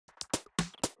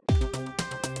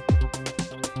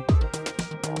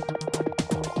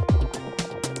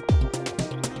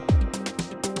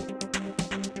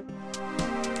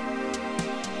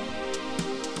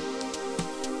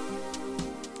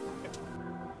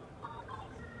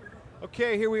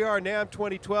Okay, here we are, Namm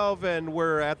 2012, and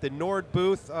we're at the Nord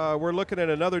booth. We're looking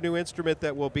at another new instrument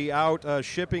that will be out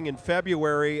shipping in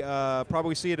February.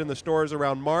 Probably see it in the stores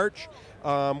around March.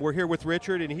 We're here with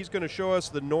Richard, and he's going to show us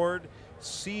the Nord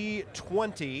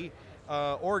C2D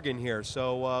organ here.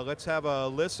 So let's have a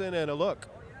listen and a look.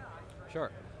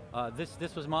 Sure.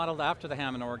 This was modeled after the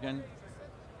Hammond organ.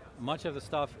 Much of the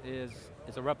stuff is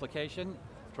a replication.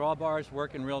 Drawbars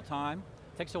work in real time.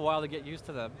 Takes a while to get used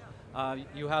to them.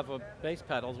 You have bass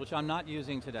pedals, which I'm not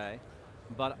using today,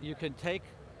 but you could take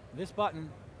this button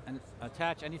and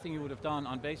attach anything you would have done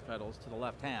on bass pedals to the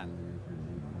left hand.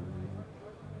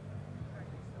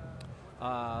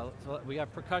 So we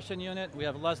have percussion unit, we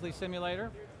have Leslie simulator.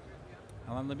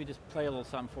 Let me just play a little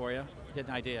something for you, get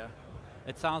an idea.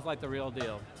 It sounds like the real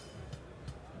deal.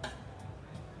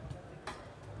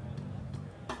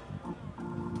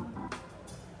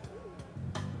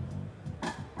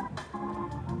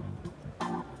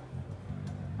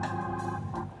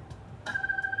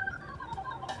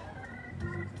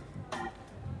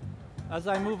 As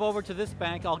I move over to this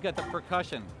bank, I'll get the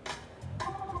percussion.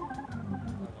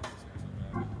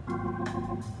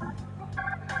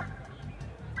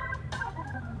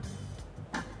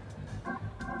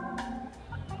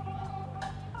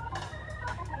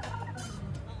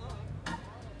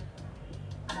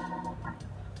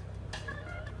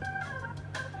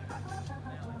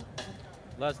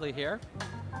 Leslie here.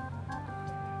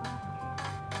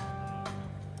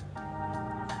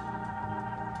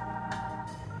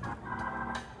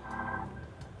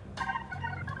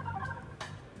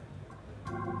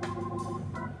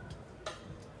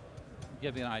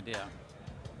 Give you an idea.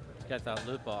 Get that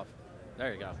loop off.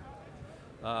 There you go.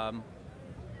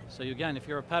 So again, if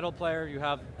you're a pedal player, you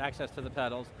have access to the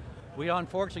pedals. We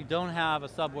unfortunately don't have a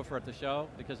subwoofer at the show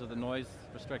because of the noise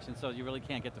restrictions, so you really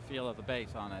can't get the feel of the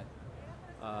bass on it.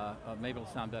 Maybe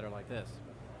it'll sound better like this.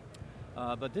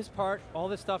 But this part, all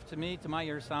this stuff to me, to my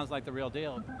ears, sounds like the real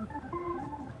deal.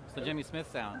 It's the Jimmy Smith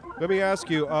sound. Let me ask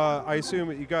you, I assume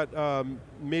you got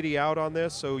MIDI out on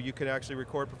this, so you can actually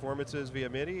record performances via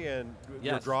MIDI, and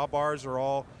your drawbars are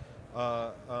all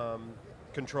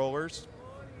controllers?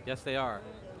 Yes, they are.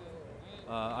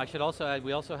 I should also add,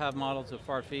 we also have models of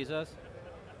Farfisas.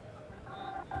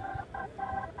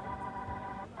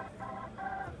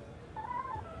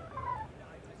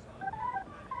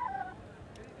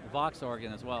 Vox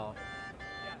organ as well.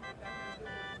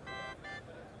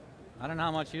 I don't know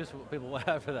how much use people will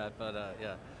have for that, but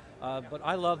yeah. But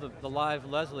I love the live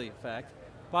Leslie effect.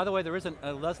 By the way, there is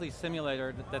a Leslie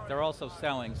simulator that they're also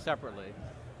selling separately.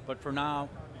 But for now,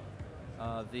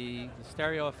 the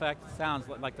stereo effect sounds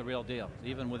like the real deal,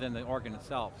 even within the organ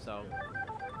itself. So.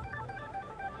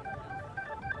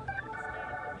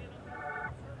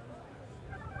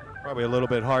 Probably a little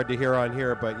bit hard to hear on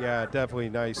here, but yeah, definitely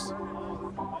nice.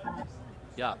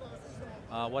 Yeah.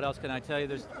 What else can I tell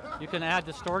you? You can add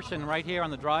distortion right here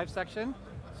on the drive section.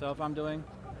 So if I'm doing,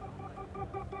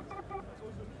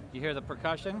 you hear the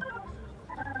percussion.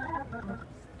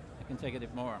 I can take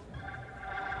it more.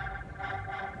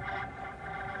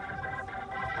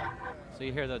 So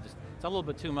you hear it's a little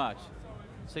bit too much.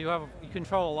 So you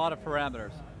control a lot of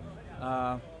parameters.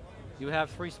 You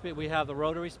have we have the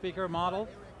rotary speaker model,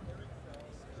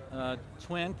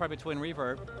 probably twin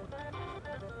reverb.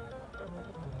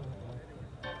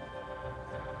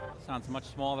 Sounds much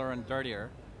smaller and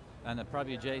dirtier, and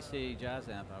probably a JC jazz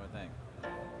amp, I would think.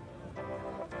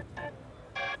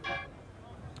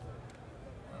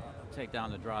 Take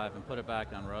down the drive and put it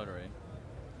back on rotary.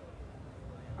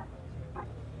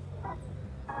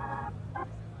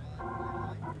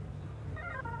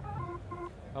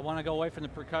 If I want to go away from the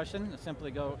percussion, I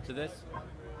simply go to this.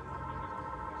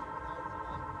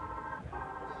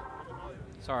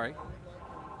 Sorry.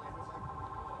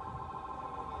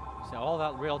 See, all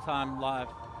that real-time live,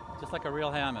 just like a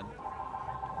real Hammond.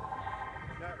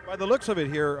 Now, by the looks of it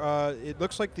here, it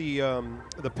looks like the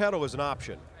pedal is an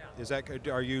option. Is that?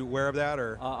 Are you aware of that,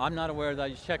 or? I'm not aware of that.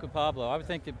 You should check with Pablo. I would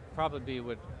think it probably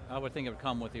I would think it would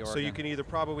come with the organ. So you can either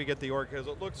probably get the organ, because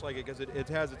it looks like it, because it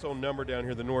has its own number down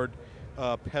here, the Nord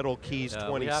pedal keys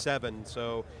 27.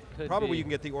 So probably you can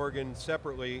get the organ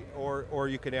separately, or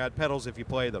you can add pedals if you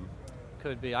play them.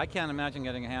 Could be. I can't imagine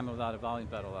getting a Hammond without a volume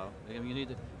pedal, though. You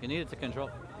need it to control.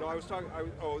 No, I was talking.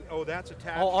 Oh, that's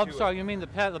attached. Oh, I'm sorry. You mean the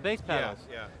bass pedals?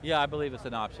 Yeah. Yeah, I believe it's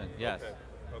an option. Yes.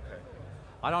 Okay.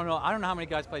 I don't know how many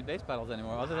guys play bass pedals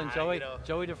anymore, other than Joey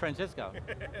DeFrancesco.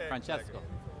 Francesco.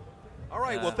 All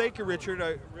right. Well, thank you, Richard.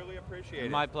 I really appreciate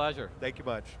it. My pleasure. Thank you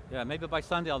much. Yeah. Maybe by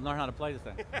Sunday I'll learn how to play this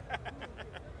thing.